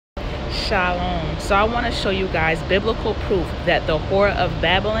Shalom. So I want to show you guys biblical proof that the whore of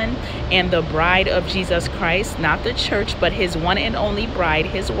Babylon and the bride of Jesus Christ, not the church, but his one and only bride,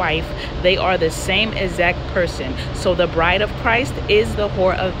 his wife, they are the same exact person. So the bride of Christ is the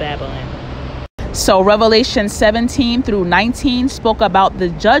whore of Babylon. So Revelation 17 through 19 spoke about the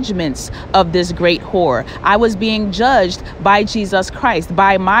judgments of this great whore. I was being judged by Jesus Christ,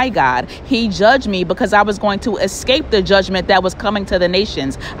 by my God. He judged me because I was going to escape the judgment that was coming to the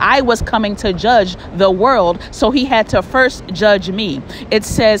nations. I was coming to judge the world, so he had to first judge me. It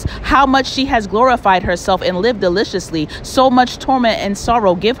says, how much she has glorified herself and lived deliciously, so much torment and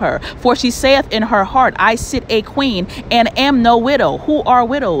sorrow give her. For she saith in her heart, I sit a queen and am no widow. Who are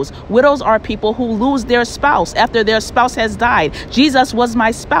widows? Widows are people who lose their spouse after their spouse has died. Jesus was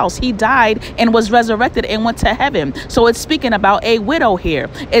my spouse. He died and was resurrected and went to heaven. So it's speaking about a widow here.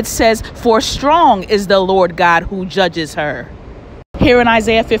 It says, for strong is the Lord God who judges her. Here in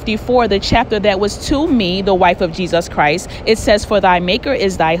Isaiah 54, the chapter that was to me, the wife of Jesus Christ, it says, for thy maker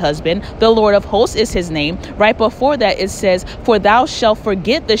is thy husband, the Lord of hosts is his name. Right before that, it says, for thou shalt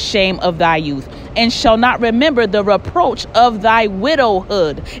forget the shame of thy youth, and shall not remember the reproach of thy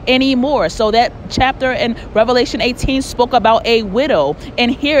widowhood anymore. So that chapter in Revelation 18 spoke about a widow, and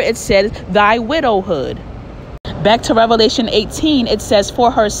here it says thy widowhood. Back to Revelation 18, it says, for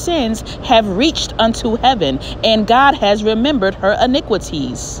her sins have reached unto heaven, and God has remembered her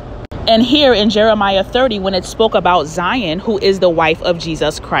iniquities. And here in Jeremiah 30, when it spoke about Zion, who is the wife of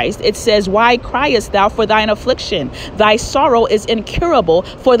Jesus Christ, it says, why criest thou for thine affliction? Thy sorrow is incurable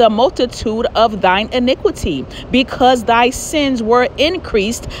for the multitude of thine iniquity. Because thy sins were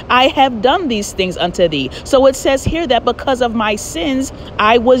increased, I have done these things unto thee. So it says here that because of my sins,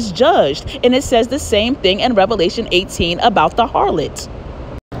 I was judged. And it says the same thing in Revelation 18 about the harlot.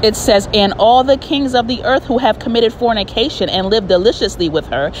 It says, and all the kings of the earth who have committed fornication and lived deliciously with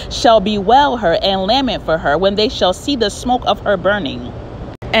her shall bewail her and lament for her when they shall see the smoke of her burning.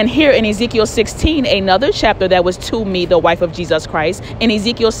 And here in Ezekiel 16, another chapter that was to me, the wife of Jesus Christ, in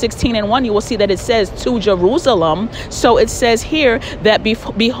Ezekiel 16:1, you will see that it says to Jerusalem. So it says here that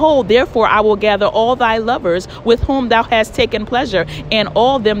behold, therefore I will gather all thy lovers with whom thou hast taken pleasure, and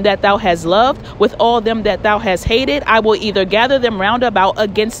all them that thou hast loved, with all them that thou hast hated, I will either gather them round about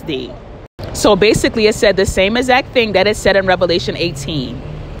against thee. So basically it said the same exact thing that it said in Revelation 18.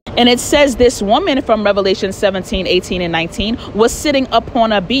 And it says this woman from Revelation 17, 18, and 19 was sitting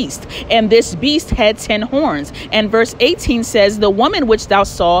upon a beast, and this beast had 10 horns. And verse 18 says, the woman which thou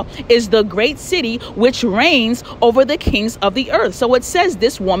saw is the great city which reigns over the kings of the earth. So it says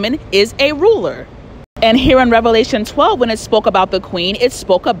this woman is a ruler. And here in Revelation 12, when it spoke about the queen, it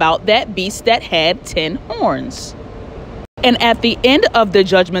spoke about that beast that had 10 horns. And at the end of the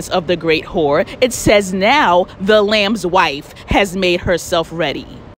judgments of the great whore, it says now the Lamb's wife has made herself ready.